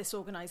uncomfortable with this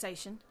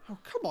organisation. Oh,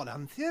 come on,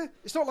 Anthea.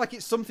 It's not like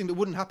it's something that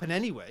wouldn't happen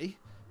anyway.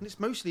 And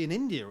it's mostly in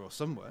India or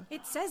somewhere.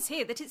 It says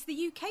here that it's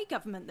the UK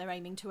government they're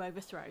aiming to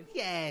overthrow.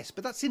 Yes,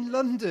 but that's in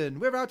London.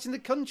 We're out in the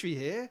country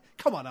here.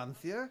 Come on,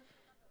 Anthea.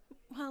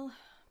 Well,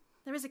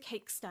 there is a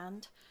cake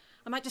stand.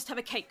 I might just have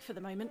a cake for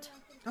the moment.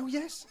 Oh,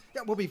 yes.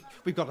 Yeah, well,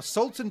 we've got a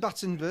Sultan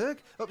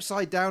Battenberg,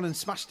 upside down and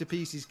smashed to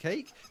pieces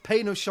cake,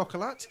 pain au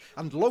chocolat,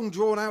 and long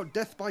drawn out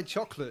death by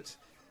chocolate.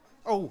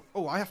 Oh,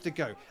 I have to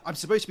go. I'm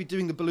supposed to be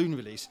doing the balloon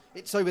release.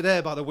 It's over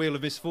there by the Wheel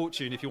of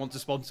Misfortune if you want to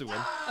sponsor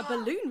one. A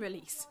balloon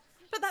release?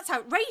 But that's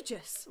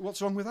outrageous.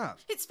 What's wrong with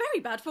that? It's very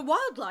bad for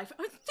wildlife.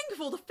 I mean, think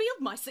of all the field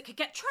mice that could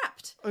get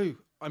trapped. Oh,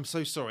 I'm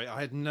so sorry. I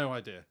had no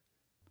idea.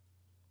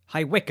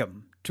 High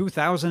Wycombe,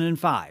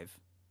 2005.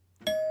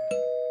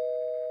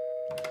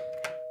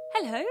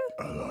 Hello?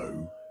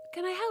 Hello.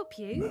 Can I help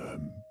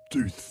you?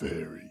 Tooth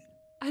Fairy.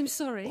 I'm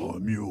sorry.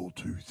 I'm your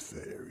Tooth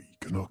Fairy.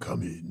 Can I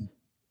come in?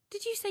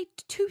 Did you say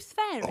Tooth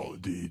Fairy? I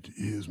did.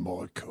 Here's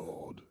my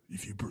card.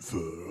 If you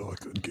prefer, I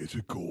can get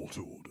a court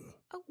order.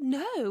 Oh,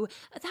 no.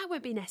 That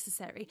won't be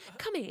necessary.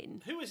 Come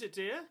in. Who is it,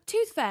 dear?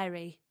 Tooth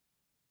Fairy.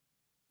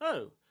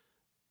 Oh.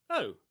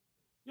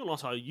 You're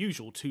not our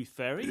usual Tooth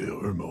Fairy. Here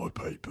are my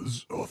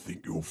papers. I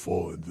think you'll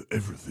find that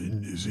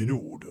everything is in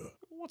order.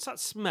 What's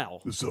that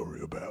smell? Sorry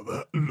about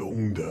that.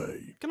 Long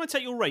day. Can I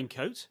take your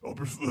raincoat? I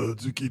prefer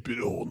to keep it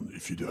on,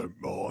 if you don't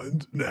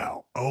mind.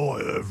 Now,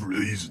 I have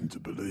reason to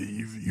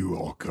believe you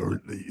are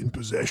currently in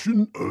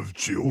possession of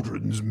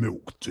children's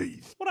milk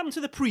teeth. What happened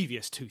to the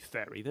previous Tooth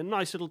Fairy, the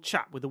nice little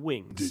chap with the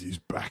wings? Did his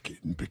back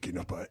in picking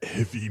up a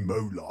heavy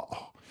molar.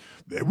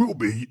 There will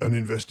be an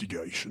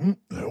investigation,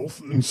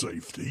 health and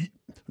safety.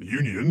 The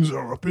unions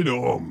are up in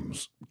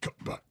arms.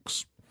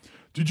 Cutbacks.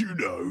 Did you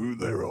know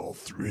there are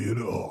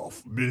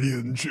 3.5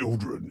 million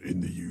children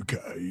in the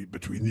UK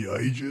between the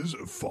ages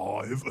of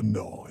 5 and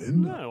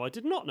 9? No, I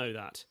did not know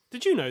that.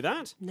 Did you know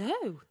that?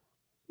 No.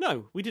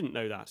 No, we didn't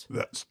know that.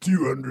 That's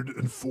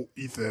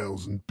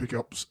 240,000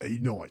 pickups a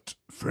night.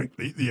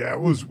 Frankly, the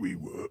hours we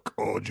work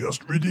are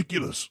just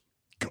ridiculous.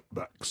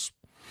 Cutbacks.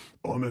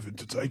 I'm having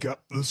to take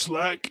up the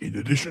slack in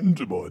addition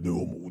to my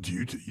normal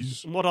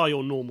duties. What are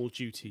your normal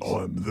duties?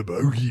 I'm the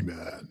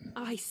bogeyman.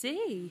 I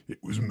see.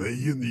 It was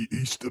me and the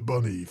Easter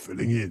Bunny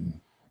filling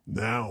in.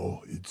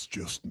 Now it's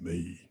just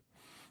me.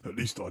 At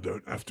least I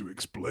don't have to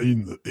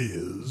explain the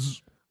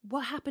ears.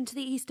 What happened to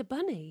the Easter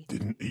Bunny?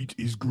 Didn't eat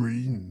his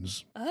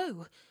greens.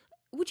 Oh.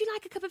 Would you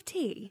like a cup of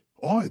tea?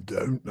 I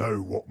don't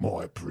know what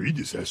my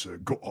predecessor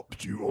got up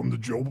to on the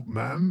job,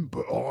 ma'am,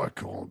 but I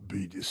can't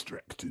be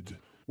distracted.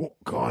 What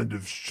kind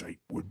of shape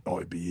would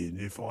I be in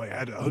if I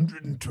had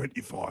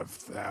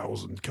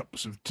 125,000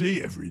 cups of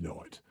tea every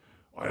night?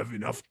 I have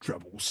enough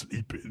trouble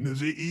sleeping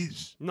as it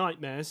is.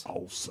 Nightmares.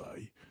 I'll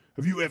say.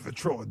 Have you ever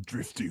tried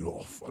drifting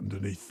off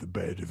underneath the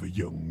bed of a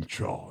young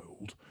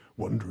child,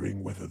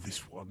 wondering whether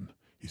this one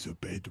is a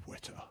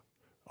bedwetter?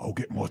 I'll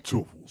get my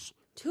tools.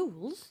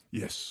 Tools?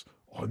 Yes,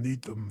 I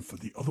need them for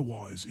the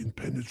otherwise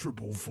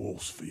impenetrable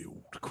force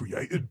field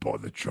created by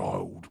the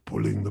child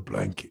pulling the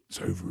blankets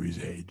over his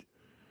head.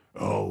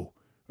 Oh,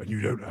 and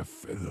you don't have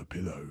feather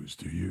pillows,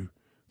 do you?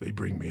 They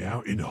bring me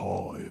out in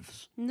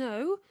hives.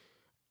 No.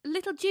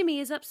 Little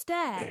Jimmy is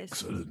upstairs.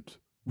 Excellent.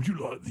 Would you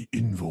like the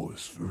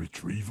invoice for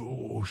retrieval,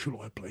 or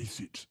shall I place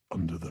it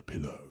under the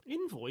pillow?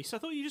 Invoice? I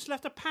thought you just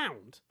left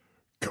 £1.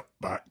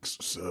 Cutbacks,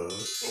 sir.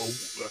 Oh,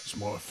 that's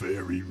my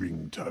fairy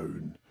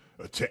ringtone.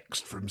 A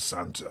text from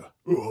Santa.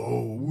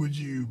 Oh, would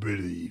you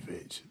believe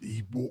it?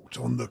 He walked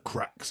on the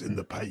cracks in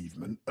the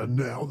pavement, and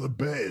now the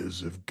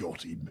bears have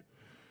got him.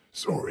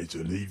 Sorry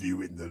to leave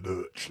you in the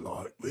lurch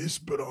like this,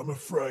 but I'm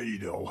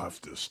afraid I'll have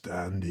to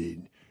stand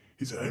in.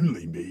 It's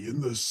only me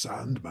and the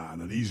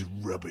Sandman, and he's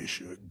rubbish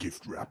at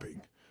gift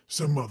wrapping.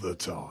 Some other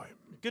time.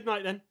 Good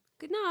night, then.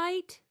 Good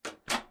night.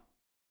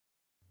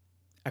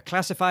 A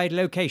classified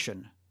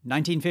location,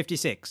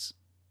 1956.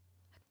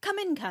 Come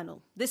in,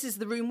 Colonel. This is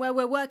the room where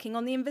we're working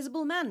on the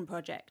Invisible Man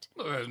project.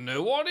 There's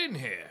no one in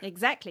here.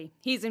 Exactly.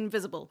 He's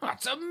invisible.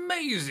 That's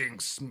amazing,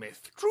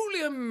 Smith.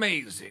 Truly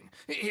amazing.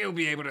 He'll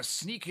be able to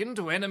sneak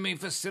into enemy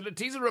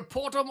facilities and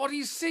report on what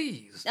he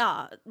sees.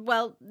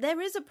 Well,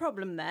 there is a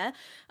problem there.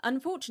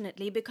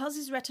 Unfortunately, because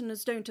his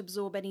retinas don't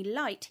absorb any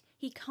light,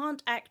 he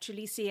can't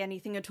actually see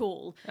anything at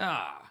all.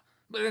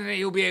 But then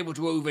he'll be able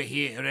to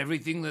overhear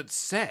everything that's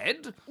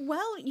said.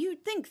 Well,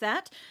 you'd think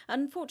that.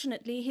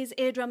 Unfortunately, his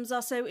eardrums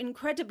are so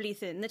incredibly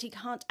thin that he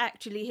can't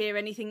actually hear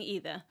anything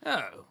either.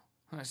 Oh,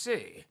 I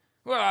see.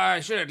 Well,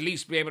 I should at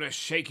least be able to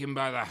shake him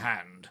by the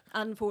hand.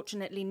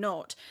 Unfortunately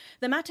not.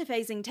 The matter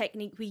phasing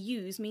technique we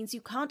use means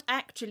you can't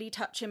actually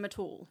touch him at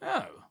all.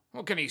 Oh,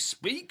 well, can he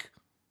speak?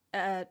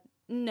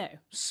 No.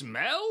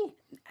 Smell?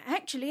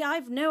 Actually,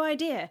 I've no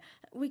idea.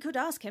 We could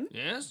ask him.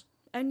 Yes?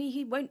 Only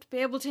he won't be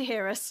able to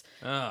hear us.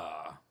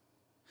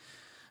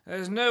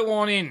 There's no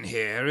one in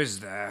here,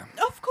 is there?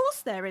 Of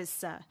course there is,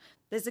 sir.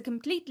 There's a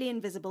completely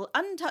invisible,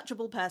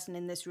 untouchable person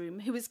in this room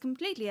who is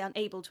completely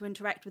unable to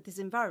interact with his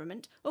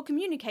environment or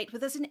communicate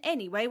with us in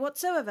any way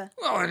whatsoever.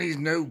 Oh, and he's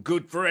no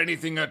good for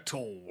anything at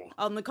all.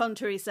 On the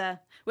contrary, sir.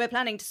 We're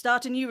planning to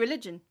start a new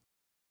religion.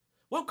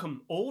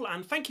 Welcome all,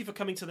 and thank you for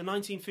coming to the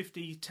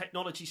 1950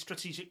 Technology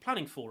Strategic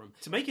Planning Forum.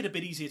 To make it a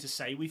bit easier to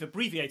say, we've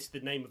abbreviated the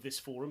name of this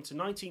forum to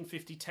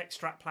 1950 Tech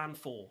Strat Plan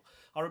 4.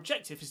 Our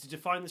objective is to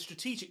define the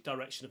strategic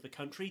direction of the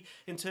country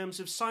in terms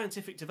of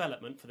scientific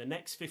development for the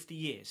next 50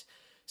 years.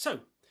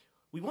 So,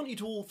 we want you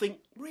to all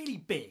think really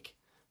big.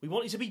 We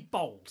want you to be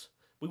bold.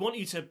 We want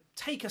you to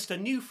take us to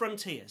new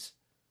frontiers.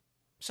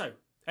 So,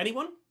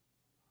 anyone?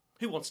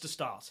 Who wants to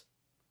start?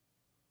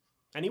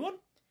 Anyone?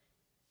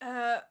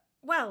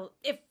 Well,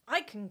 if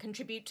I can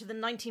contribute to the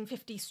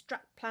 1950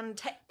 Strat Plan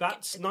Tech...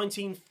 That's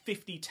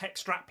 1950 Tech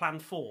Strat Plan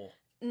 4.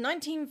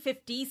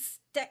 1950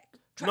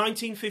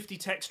 1950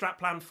 Tech Strat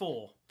Plan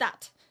 4.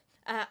 That.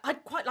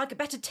 I'd quite like a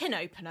better tin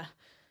opener.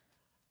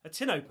 A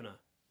tin opener?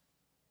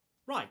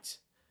 Right.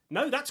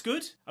 No, that's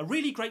good. A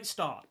really great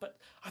start, but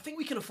I think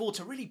we can afford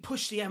to really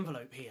push the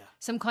envelope here.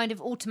 Some kind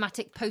of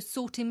automatic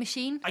post-sorting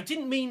machine? I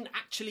didn't mean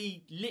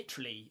actually,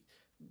 literally.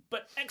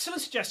 But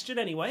excellent suggestion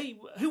anyway.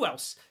 Who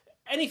else?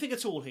 Anything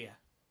at all here?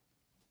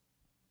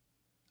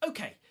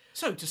 OK,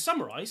 so to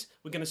summarise,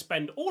 we're going to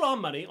spend all our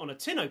money on a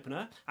tin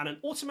opener and an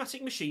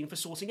automatic machine for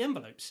sorting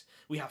envelopes.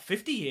 We have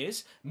 50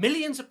 years,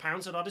 millions of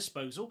pounds at our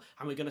disposal,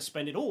 and we're going to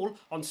spend it all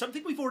on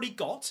something we've already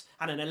got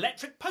and an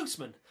electric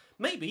postman.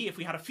 Maybe if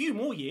we had a few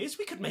more years,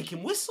 we could make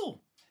him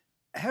whistle.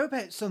 How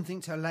about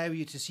something to allow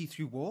you to see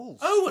through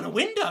walls? Oh, and a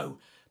window!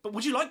 But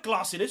would you like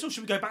glass in it, or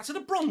should we go back to the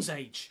Bronze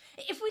Age?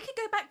 If we could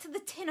go back to the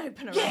tin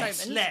opener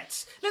yes, a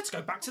moment. Let's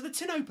go back to the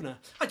tin opener.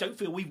 I don't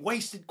feel we've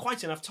wasted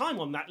quite enough time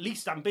on that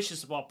least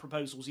ambitious of our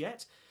proposals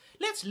yet.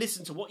 Let's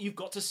listen to what you've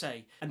got to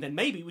say, and then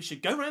maybe we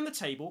should go round the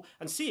table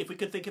and see if we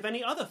can think of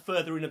any other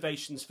further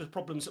innovations for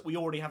problems that we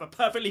already have a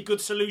perfectly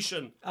good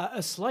solution.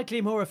 A slightly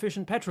more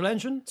efficient petrol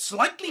engine?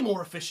 Slightly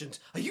more efficient?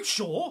 Are you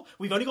sure?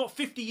 We've only got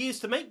 50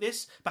 years to make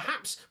this.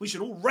 Perhaps we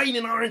should all rein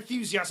in our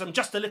enthusiasm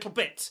just a little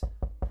bit.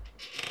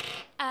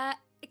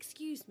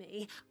 Excuse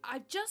me,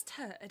 I've just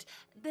heard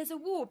there's a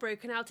war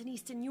broken out in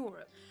Eastern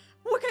Europe.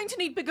 We're going to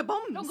need bigger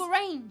bombs. Longer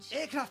range.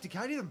 Aircraft to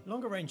carry them.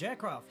 Longer range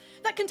aircraft.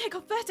 That can take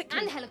off vertically.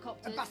 And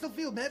helicopters.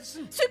 Battlefield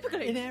medicine.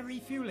 Superglue. In-air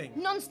refuelling.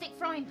 Non-stick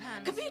frying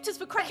pans. Computers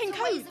for cracking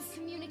Better ways codes. of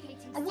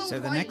communicating. So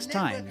the next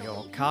time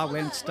your car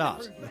won't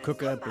start, the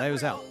cooker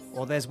blows up,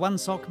 or there's one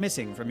sock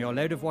missing from your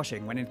load of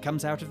washing when it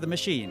comes out of the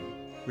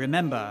machine,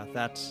 remember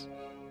that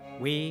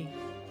we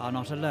are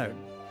not alone.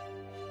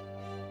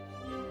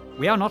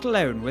 We Are Not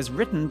Alone was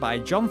written by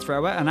John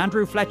Thrower and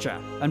Andrew Fletcher,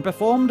 and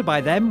performed by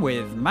them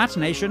with Matt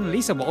Nation,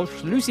 Lisa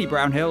Walsh, Lucy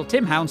Brownhill,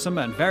 Tim Hounsome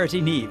and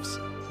Verity Neves.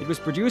 It was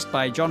produced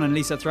by John and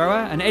Lisa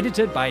Thrower and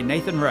edited by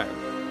Nathan Rowe.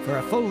 For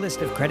a full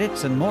list of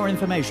credits and more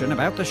information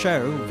about the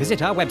show,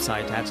 visit our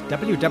website at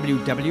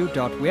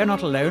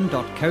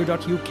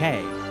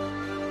www.wearenotalone.co.uk.